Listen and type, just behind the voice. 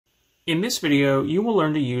In this video, you will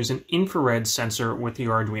learn to use an infrared sensor with the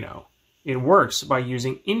Arduino. It works by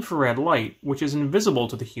using infrared light, which is invisible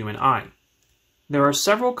to the human eye. There are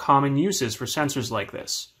several common uses for sensors like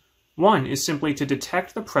this. One is simply to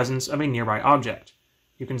detect the presence of a nearby object.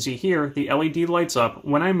 You can see here the LED lights up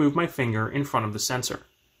when I move my finger in front of the sensor.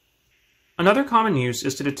 Another common use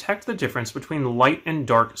is to detect the difference between light and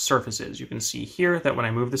dark surfaces. You can see here that when I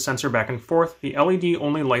move the sensor back and forth, the LED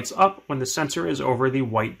only lights up when the sensor is over the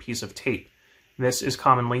white piece of tape. This is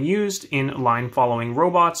commonly used in line-following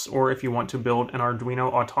robots, or if you want to build an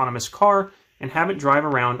Arduino autonomous car and have it drive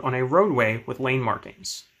around on a roadway with lane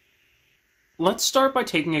markings. Let's start by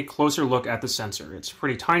taking a closer look at the sensor. It's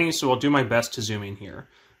pretty tiny, so I'll do my best to zoom in here.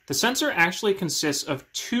 The sensor actually consists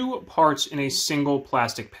of two parts in a single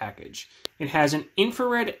plastic package. It has an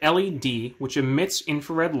infrared LED, which emits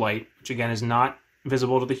infrared light, which again is not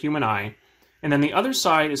visible to the human eye. And then the other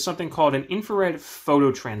side is something called an infrared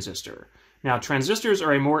phototransistor. Now, transistors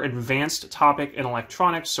are a more advanced topic in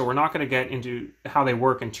electronics, so we're not going to get into how they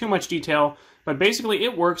work in too much detail, but basically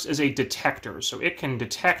it works as a detector. So it can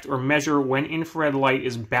detect or measure when infrared light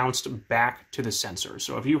is bounced back to the sensor.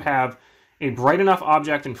 So if you have a bright enough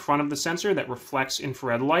object in front of the sensor that reflects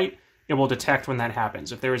infrared light, it will detect when that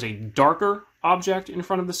happens. If there is a darker object in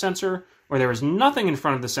front of the sensor, or there is nothing in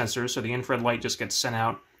front of the sensor, so the infrared light just gets sent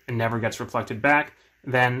out and never gets reflected back,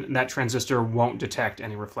 then that transistor won't detect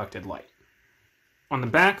any reflected light. On the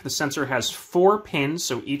back, the sensor has 4 pins,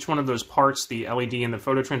 so each one of those parts, the LED and the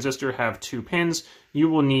phototransistor, have 2 pins. You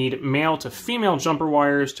will need male to female jumper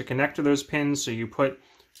wires to connect to those pins, so you put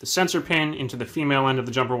the sensor pin into the female end of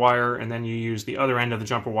the jumper wire, and then you use the other end of the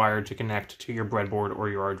jumper wire to connect to your breadboard or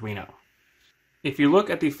your Arduino. If you look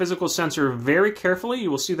at the physical sensor very carefully, you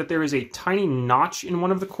will see that there is a tiny notch in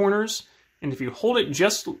one of the corners, and if you hold it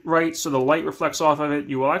just right so the light reflects off of it,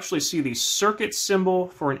 you will actually see the circuit symbol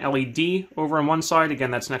for an LED over on one side, again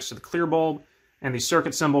that's next to the clear bulb, and the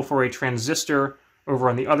circuit symbol for a transistor over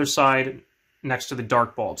on the other side next to the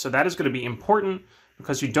dark bulb. So that is going to be important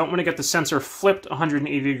because you don't want to get the sensor flipped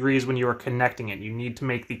 180 degrees when you are connecting it. You need to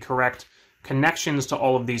make the correct connections to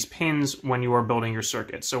all of these pins when you are building your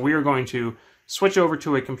circuit. So we are going to switch over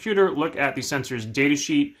to a computer, look at the sensor's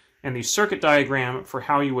datasheet, and the circuit diagram for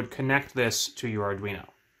how you would connect this to your Arduino.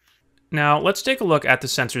 Now let's take a look at the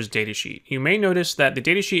sensor's datasheet. You may notice that the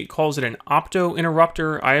datasheet calls it an opto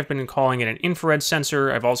interrupter. I have been calling it an infrared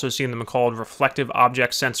sensor. I've also seen them called reflective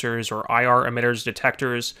object sensors or IR emitters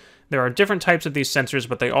detectors. There are different types of these sensors,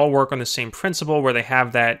 but they all work on the same principle where they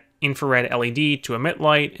have that infrared LED to emit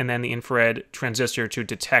light and then the infrared transistor to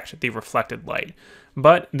detect the reflected light.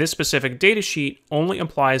 But this specific datasheet only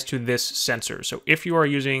applies to this sensor. So if you are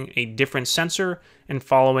using a different sensor and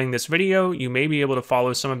following this video, you may be able to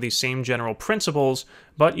follow some of these same general principles,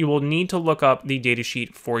 but you will need to look up the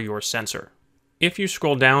datasheet for your sensor. If you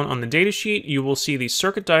scroll down on the datasheet, you will see the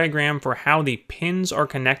circuit diagram for how the pins are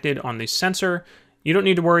connected on the sensor. You don't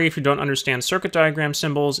need to worry if you don't understand circuit diagram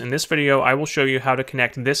symbols. In this video, I will show you how to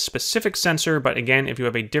connect this specific sensor, but again, if you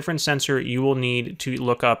have a different sensor, you will need to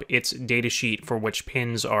look up its datasheet for which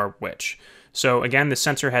pins are which. So again, the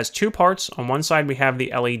sensor has 2 parts. On one side, we have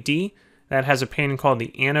the LED. That has a pin called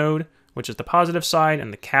the anode, which is the positive side,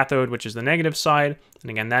 and the cathode, which is the negative side.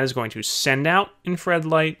 And again, that is going to send out infrared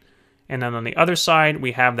light. And then on the other side,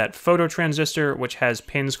 we have that phototransistor, which has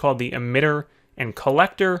pins called the emitter and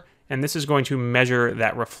collector, and this is going to measure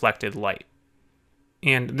that reflected light.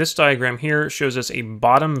 And this diagram here shows us a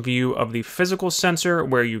bottom view of the physical sensor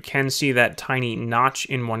where you can see that tiny notch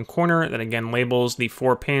in one corner that again labels the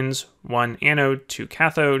 4 pins, 1 anode, 2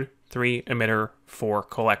 cathode, 3 emitter, 4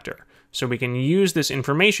 collector. So we can use this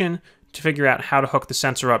information to figure out how to hook the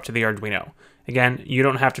sensor up to the Arduino. Again, you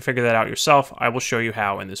don't have to figure that out yourself. I will show you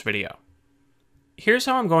how in this video. Here's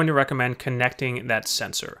how I'm going to recommend connecting that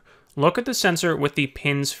sensor. Look at the sensor with the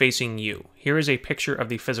pins facing you. Here is a picture of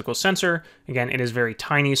the physical sensor. Again, it is very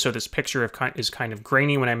tiny, so this picture is kind of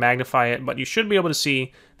grainy when I magnify it, but you should be able to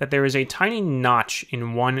see that there is a tiny notch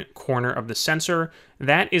in one corner of the sensor.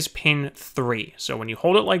 That is pin 3. So when you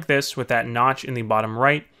hold it like this with that notch in the bottom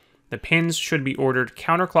right, the pins should be ordered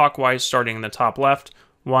counterclockwise starting in the top left.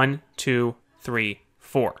 1, 2, 3,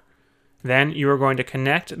 4. Then you are going to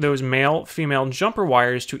connect those male-female jumper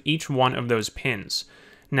wires to each one of those pins.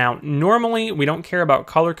 Now, normally, we don't care about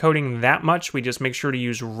color coding that much. We just make sure to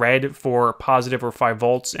use red for positive or 5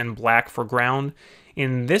 volts and black for ground.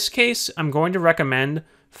 In this case, I'm going to recommend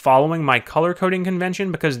following my color coding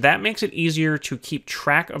convention because that makes it easier to keep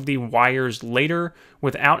track of the wires later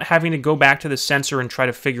without having to go back to the sensor and try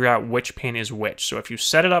to figure out which pin is which. So if you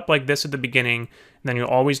set it up like this at the beginning, then you'll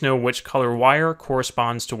always know which color wire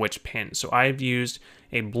corresponds to which pin. So I've used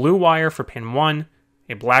a blue wire for pin 1,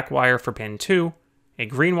 a black wire for pin 2, a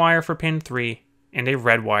green wire for pin 3, and a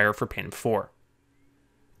red wire for pin 4.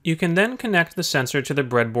 You can then connect the sensor to the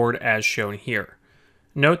breadboard as shown here.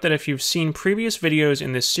 Note that if you've seen previous videos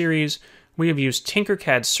in this series, we have used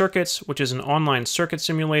Tinkercad Circuits, which is an online circuit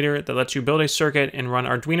simulator that lets you build a circuit and run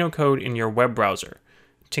Arduino code in your web browser.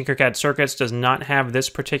 Tinkercad Circuits does not have this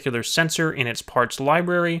particular sensor in its parts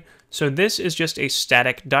library, so this is just a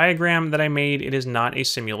static diagram that I made. It is not a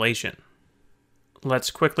simulation.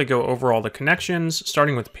 Let's quickly go over all the connections,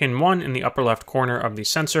 starting with pin 1 in the upper left corner of the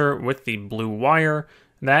sensor with the blue wire.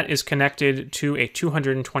 That is connected to a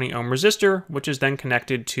 220 ohm resistor, which is then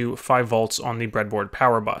connected to 5 volts on the breadboard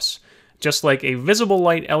power bus. Just like a visible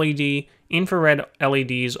light LED, infrared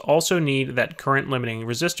LEDs also need that current limiting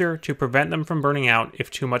resistor to prevent them from burning out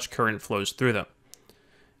if too much current flows through them.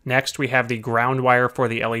 Next, we have the ground wire for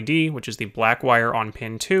the LED, which is the black wire on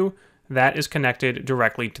pin 2. That is connected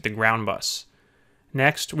directly to the ground bus.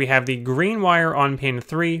 Next, we have the green wire on pin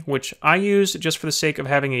 3, which I use just for the sake of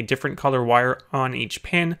having a different color wire on each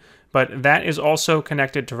pin, but that is also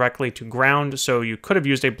connected directly to ground, so you could have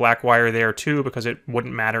used a black wire there too because it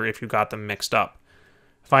wouldn't matter if you got them mixed up.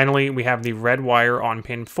 Finally, we have the red wire on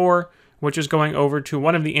pin 4, which is going over to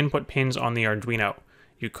one of the input pins on the Arduino.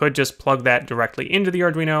 You could just plug that directly into the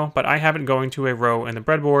Arduino, but I have it going to a row in the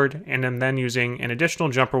breadboard, and am then using an additional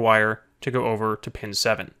jumper wire to go over to pin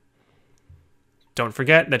 7. Don't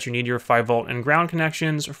forget that you need your 5 volt and ground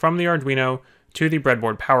connections from the Arduino to the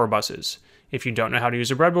breadboard power buses. If you don't know how to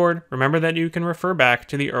use a breadboard, remember that you can refer back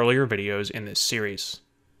to the earlier videos in this series.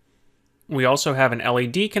 We also have an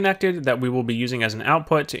LED connected that we will be using as an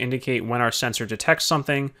output to indicate when our sensor detects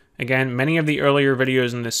something. Again, many of the earlier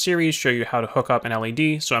videos in this series show you how to hook up an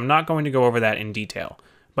LED, so I'm not going to go over that in detail.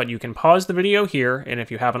 But you can pause the video here, and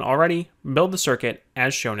if you haven't already, build the circuit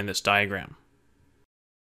as shown in this diagram.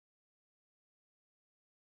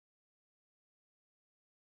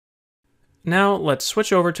 Now let's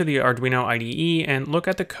switch over to the Arduino IDE and look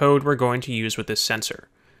at the code we're going to use with this sensor.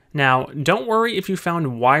 Now, don't worry if you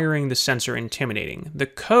found wiring the sensor intimidating. The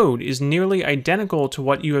code is nearly identical to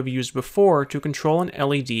what you have used before to control an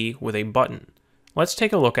LED with a button. Let's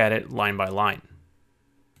take a look at it line by line.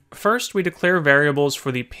 First, we declare variables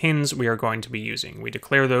for the pins we are going to be using. We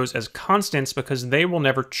declare those as constants because they will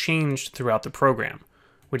never change throughout the program.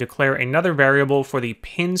 We declare another variable for the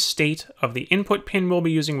pin state of the input pin we'll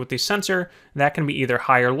be using with the sensor. That can be either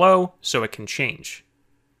high or low, so it can change.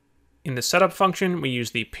 In the setup function, we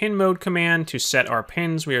use the pin mode command to set our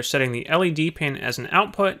pins. We are setting the LED pin as an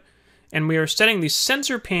output, and we are setting the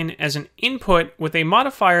sensor pin as an input with a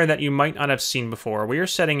modifier that you might not have seen before. We are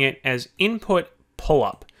setting it as input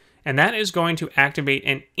pull-up, and that is going to activate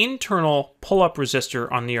an internal pull-up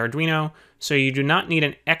resistor on the Arduino, so you do not need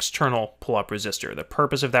an external pull-up resistor. The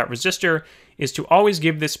purpose of that resistor is to always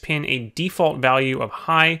give this pin a default value of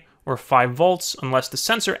high or 5 volts unless the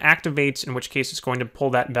sensor activates, in which case it's going to pull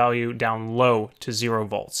that value down low to 0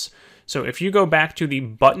 volts. So if you go back to the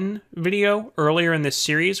button video earlier in this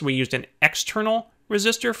series, we used an external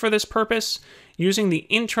resistor for this purpose. Using the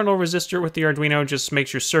internal resistor with the Arduino just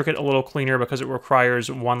makes your circuit a little cleaner because it requires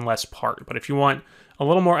one less part. But if you want a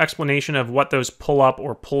little more explanation of what those pull up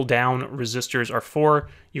or pull down resistors are for,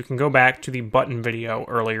 you can go back to the button video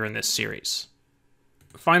earlier in this series.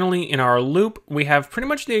 Finally, in our loop, we have pretty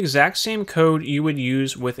much the exact same code you would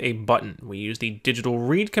use with a button. We use the digital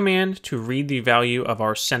read command to read the value of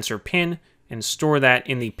our sensor pin and store that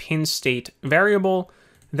in the pin state variable.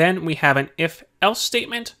 Then we have an if-else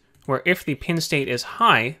statement, where if the pin state is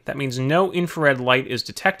high, that means no infrared light is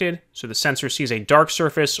detected, so the sensor sees a dark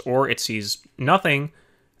surface or it sees nothing,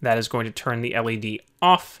 that is going to turn the LED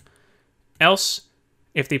off. Else,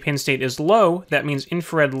 if the pin state is low, that means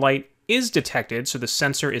infrared light is detected, so the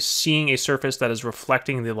sensor is seeing a surface that is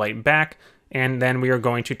reflecting the light back, and then we are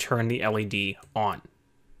going to turn the LED on.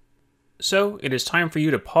 So it is time for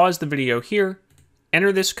you to pause the video here,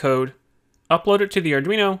 enter this code, upload it to the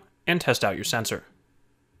Arduino, and test out your sensor.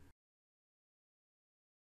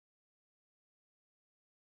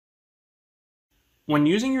 When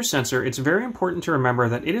using your sensor, it's very important to remember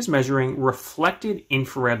that it is measuring reflected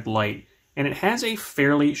infrared light, and it has a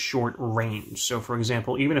fairly short range. So for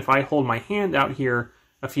example, even if I hold my hand out here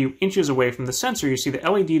a few inches away from the sensor, you see the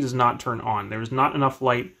LED does not turn on. There is not enough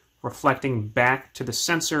light reflecting back to the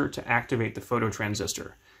sensor to activate the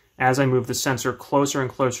phototransistor. As I move the sensor closer and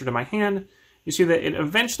closer to my hand, you see that it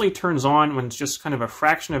eventually turns on when it's just kind of a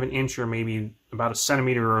fraction of an inch or maybe about a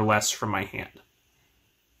centimeter or less from my hand.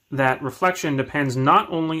 That reflection depends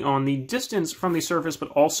not only on the distance from the surface, but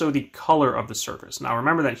also the color of the surface. Now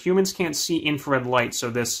remember that humans can't see infrared light, so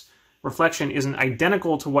this reflection isn't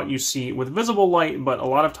identical to what you see with visible light, but a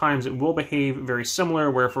lot of times it will behave very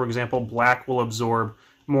similar, where, for example, black will absorb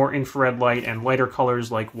more infrared light and lighter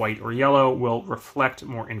colors like white or yellow will reflect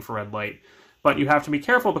more infrared light. But you have to be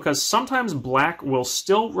careful because sometimes black will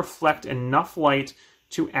still reflect enough light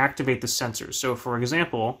to activate the sensor. So for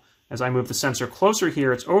example, as I move the sensor closer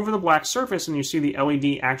here, it's over the black surface and you see the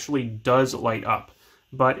LED actually does light up.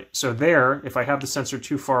 But so there, if I have the sensor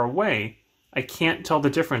too far away, I can't tell the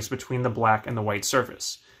difference between the black and the white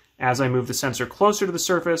surface. As I move the sensor closer to the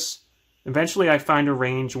surface, eventually I find a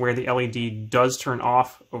range where the LED does turn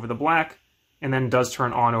off over the black and then does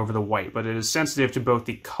turn on over the white. But it is sensitive to both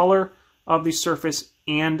the color of the surface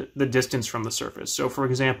and the distance from the surface. So for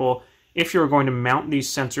example, if you're going to mount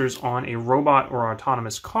these sensors on a robot or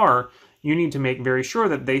autonomous car, you need to make very sure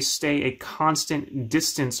that they stay a constant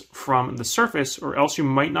distance from the surface, or else you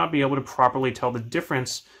might not be able to properly tell the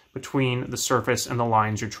difference between the surface and the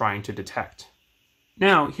lines you're trying to detect.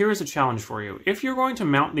 Now, here is a challenge for you. If you're going to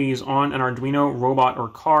mount these on an Arduino robot or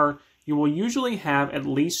car, you will usually have at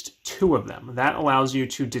least 2 of them. That allows you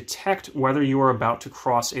to detect whether you are about to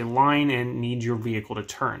cross a line and need your vehicle to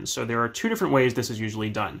turn. So there are 2 different ways this is usually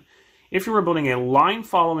done. If you were building a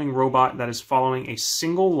line-following robot that is following a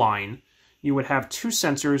single line, you would have 2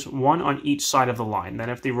 sensors, one on each side of the line. Then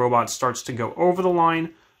if the robot starts to go over the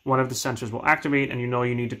line, one of the sensors will activate and you know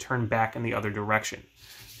you need to turn back in the other direction.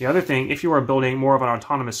 The other thing, if you are building more of an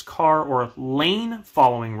autonomous car or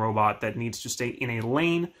lane-following robot that needs to stay in a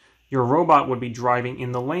lane, your robot would be driving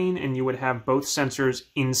in the lane and you would have both sensors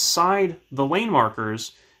inside the lane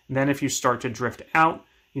markers. Then if you start to drift out,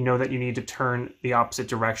 you know that you need to turn the opposite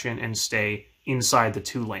direction and stay inside the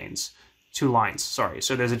two lines.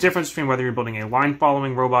 So there's a difference between whether you're building a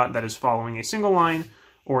line-following robot that is following a single line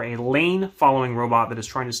or a lane-following robot that is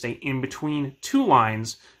trying to stay in between 2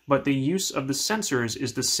 lines, but the use of the sensors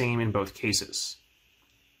is the same in both cases.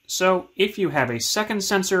 So if you have a second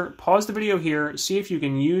sensor, pause the video here, see if you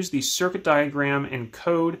can use the circuit diagram and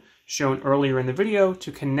code shown earlier in the video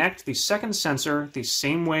to connect the second sensor the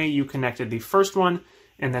same way you connected the first one,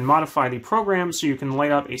 and then modify the program so you can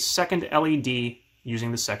light up a second LED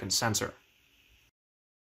using the second sensor.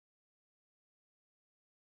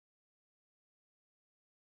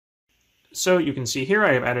 So you can see here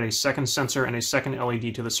I have added a second sensor and a second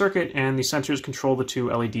LED to the circuit, and the sensors control the 2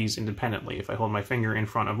 LEDs independently. If I hold my finger in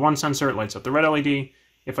front of one sensor, it lights up the red LED.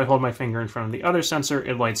 If I hold my finger in front of the other sensor,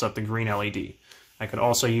 it lights up the green LED. I could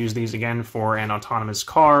also use these again for an autonomous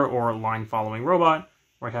car or line-following robot,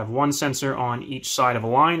 where I have one sensor on each side of a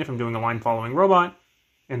line if I'm doing a line-following robot,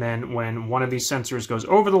 and then when one of these sensors goes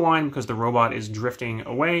over the line because the robot is drifting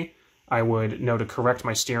away, I would know to correct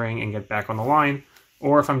my steering and get back on the line.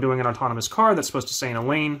 Or if I'm doing an autonomous car that's supposed to stay in a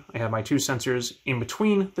lane, I have my 2 sensors in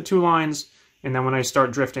between the 2 lines, and then when I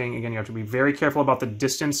start drifting, again, you have to be very careful about the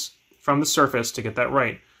distance from the surface to get that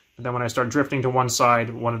right. But then when I start drifting to one side,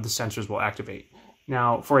 one of the sensors will activate.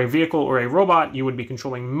 Now, for a vehicle or a robot, you would be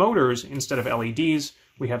controlling motors instead of LEDs.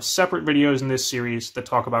 We have separate videos in this series that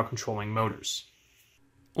talk about controlling motors.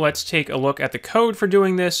 Let's take a look at the code for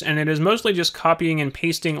doing this, and it is mostly just copying and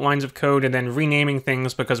pasting lines of code and then renaming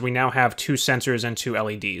things because we now have 2 sensors and 2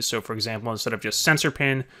 LEDs. So for example, instead of just sensor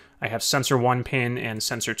pin, I have sensor 1 pin and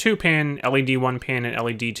sensor 2 pin, LED 1 pin and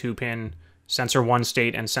LED 2 pin, sensor 1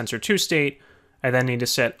 state and sensor 2 state. I then need to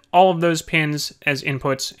set all of those pins as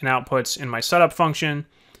inputs and outputs in my setup function.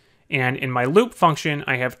 And in my loop function,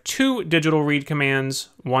 I have 2 digital read commands,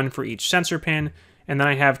 one for each sensor pin, and then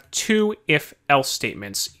I have 2 if-else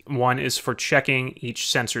statements. One is for checking each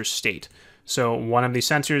sensor's state. So one of the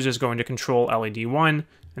sensors is going to control LED 1,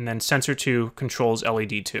 and then sensor 2 controls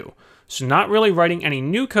LED 2. So not really writing any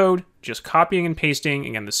new code, just copying and pasting,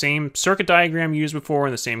 again, the same circuit diagram you used before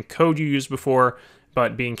and the same code you used before,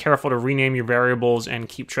 but being careful to rename your variables and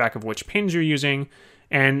keep track of which pins you're using.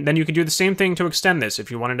 And then you could do the same thing to extend this.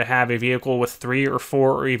 If you wanted to have a vehicle with 3 or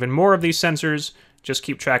 4 or even more of these sensors, just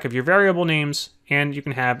keep track of your variable names, and you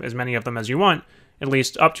can have as many of them as you want, at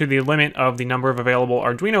least up to the limit of the number of available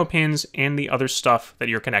Arduino pins and the other stuff that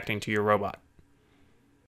you're connecting to your robot.